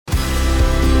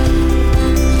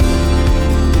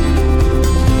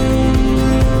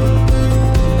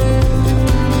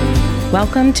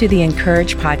Welcome to the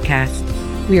Encourage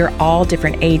podcast. We are all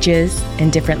different ages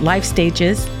and different life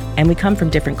stages, and we come from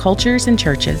different cultures and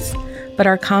churches. But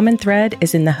our common thread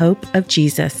is in the hope of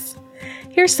Jesus.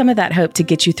 Here's some of that hope to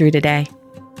get you through today.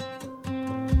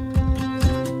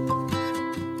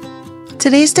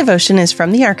 Today's devotion is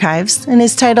from the archives and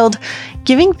is titled,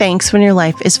 Giving Thanks When Your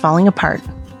Life is Falling Apart,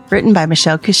 written by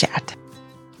Michele Cushatt.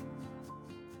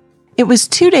 It was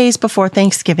 2 days before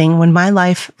Thanksgiving when my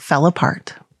life fell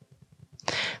apart.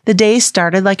 The day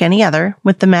started like any other,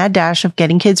 with the mad dash of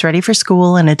getting kids ready for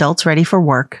school and adults ready for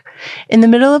work. In the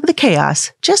middle of the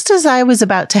chaos, just as I was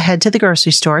about to head to the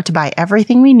grocery store to buy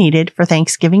everything we needed for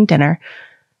Thanksgiving dinner,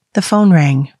 the phone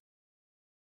rang.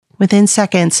 Within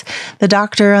seconds, the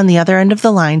doctor on the other end of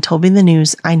the line told me the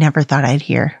news I never thought I'd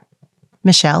hear.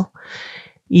 Michele,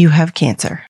 you have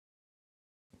cancer.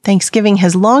 Thanksgiving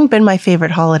has long been my favorite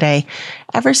holiday,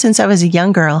 ever since I was a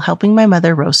young girl helping my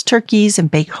mother roast turkeys and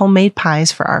bake homemade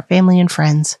pies for our family and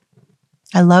friends.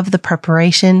 I love the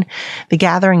preparation, the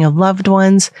gathering of loved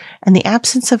ones, and the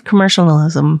absence of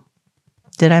commercialism.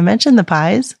 Did I mention the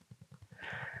pies?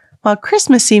 While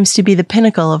Christmas seems to be the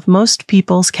pinnacle of most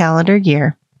people's calendar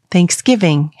year,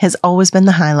 Thanksgiving has always been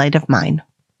the highlight of mine.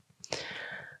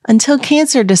 Until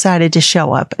cancer decided to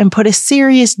show up and put a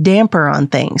serious damper on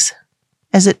things.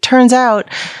 As it turns out,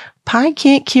 pie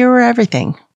can't cure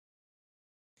everything.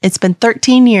 It's been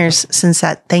 13 years since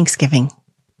that Thanksgiving.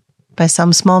 By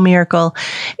some small miracle,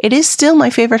 it is still my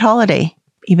favorite holiday,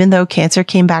 even though cancer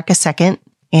came back a second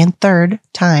and third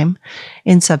time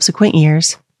in subsequent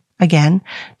years, again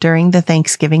during the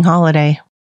Thanksgiving holiday.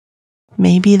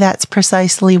 Maybe that's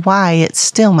precisely why it's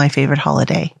still my favorite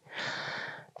holiday.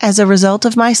 As a result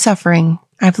of my suffering,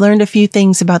 I've learned a few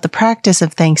things about the practice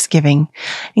of Thanksgiving,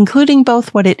 including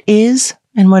both what it is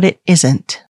and what it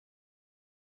isn't.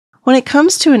 When it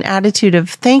comes to an attitude of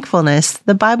thankfulness,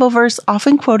 the Bible verse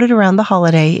often quoted around the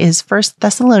holiday is 1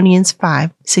 Thessalonians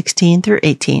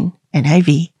 5:16-18,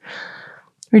 NIV.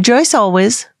 Rejoice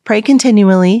always, pray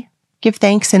continually, give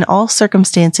thanks in all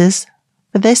circumstances,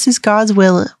 for this is God's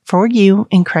will for you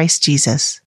in Christ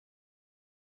Jesus.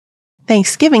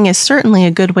 Thanksgiving is certainly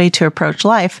a good way to approach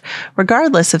life,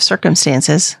 regardless of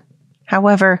circumstances.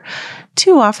 However,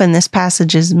 too often this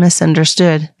passage is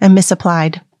misunderstood and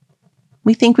misapplied.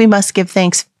 We think we must give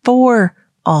thanks for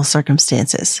all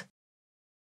circumstances.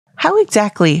 How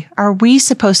exactly are we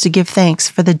supposed to give thanks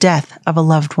for the death of a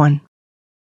loved one?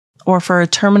 Or for a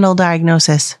terminal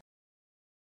diagnosis?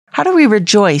 How do we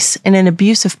rejoice in an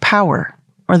abuse of power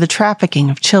or the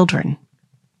trafficking of children?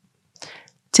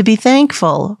 To be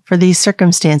thankful for these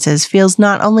circumstances feels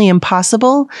not only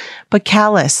impossible, but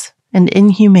callous and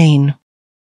inhumane.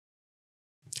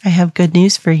 I have good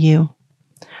news for you.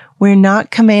 We're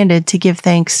not commanded to give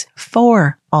thanks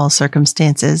for all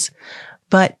circumstances,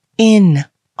 but in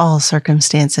all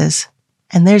circumstances.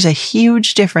 And there's a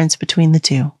huge difference between the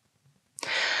two.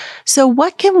 So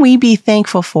what can we be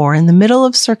thankful for in the middle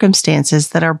of circumstances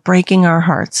that are breaking our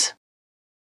hearts?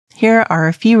 Here are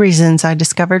a few reasons I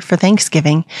discovered for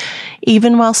Thanksgiving,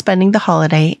 even while spending the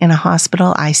holiday in a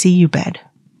hospital ICU bed.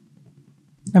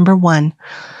 Number 1,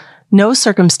 no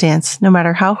circumstance, no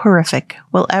matter how horrific,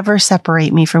 will ever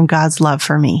separate me from God's love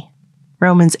for me.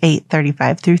 Romans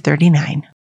 8:35-39.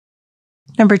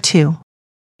 Number 2,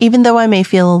 even though I may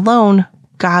feel alone,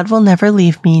 God will never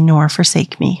leave me nor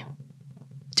forsake me.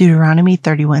 Deuteronomy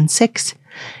 31:6,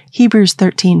 Hebrews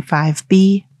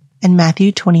 13:5b, and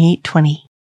Matthew 28:20.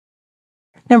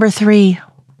 Number 3,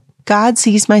 God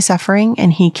sees my suffering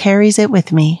and He carries it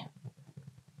with me.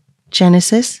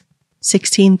 Genesis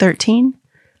 16:13,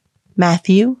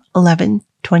 Matthew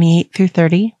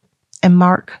 11:28-30, and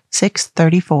Mark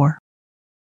 6:34.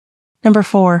 Number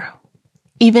 4,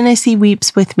 even as He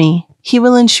weeps with me, He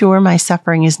will ensure my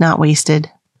suffering is not wasted.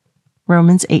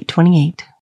 Romans 8:28.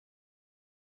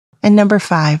 And number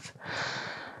 5,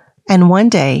 and one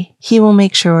day He will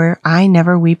make sure I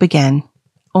never weep again.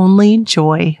 Only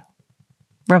joy.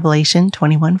 Revelation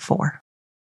 21:4.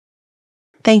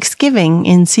 Thanksgiving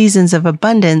in seasons of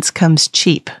abundance comes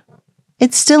cheap.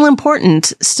 It's still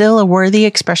important, still a worthy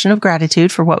expression of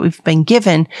gratitude for what we've been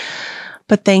given,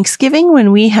 but Thanksgiving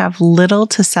when we have little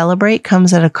to celebrate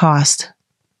comes at a cost.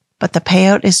 But the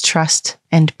payout is trust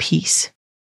and peace.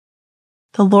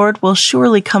 The Lord will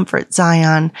surely comfort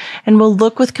Zion and will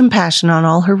look with compassion on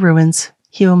all her ruins.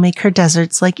 He will make her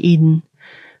deserts like Eden,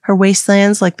 her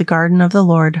wastelands like the garden of the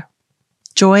Lord.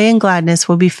 Joy and gladness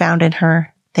will be found in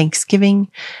her, thanksgiving,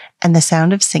 and the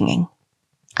sound of singing.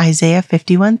 Isaiah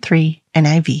 51:3,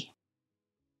 NIV.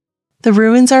 The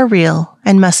ruins are real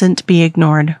and mustn't be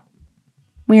ignored.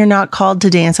 We are not called to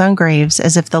dance on graves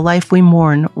as if the life we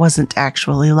mourn wasn't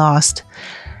actually lost.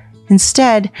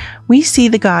 Instead, we see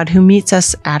the God who meets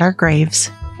us at our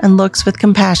graves and looks with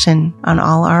compassion on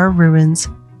all our ruins.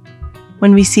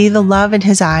 When we see the love in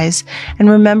his eyes and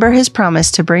remember his promise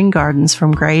to bring gardens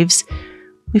from graves,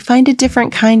 we find a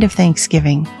different kind of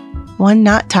thanksgiving, one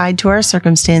not tied to our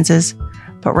circumstances,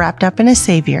 but wrapped up in a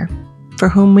Savior, for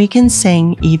whom we can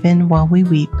sing even while we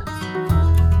weep.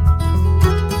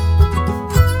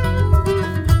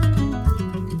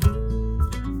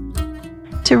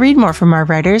 To read more from our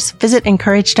writers, visit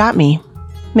encourage.me.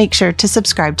 Make sure to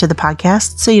subscribe to the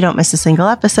podcast so you don't miss a single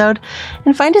episode,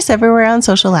 and find us everywhere on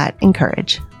social at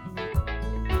Encourage.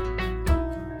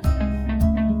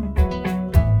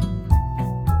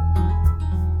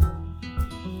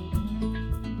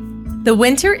 The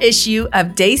winter issue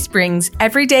of Dayspring's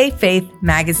Everyday Faith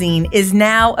magazine is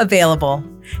now available.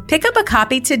 Pick up a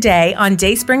copy today on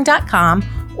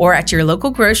dayspring.com or at your local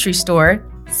grocery store,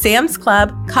 Sam's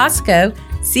Club, Costco,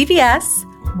 CVS,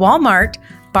 Walmart,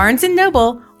 Barnes &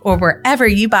 Noble, or wherever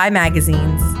you buy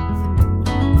magazines.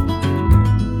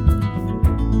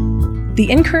 The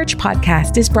Encourage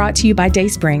podcast is brought to you by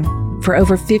Dayspring. For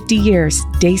over 50 years,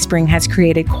 Dayspring has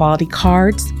created quality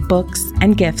cards, books,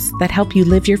 and gifts that help you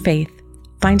live your faith.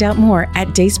 Find out more at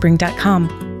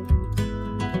dayspring.com.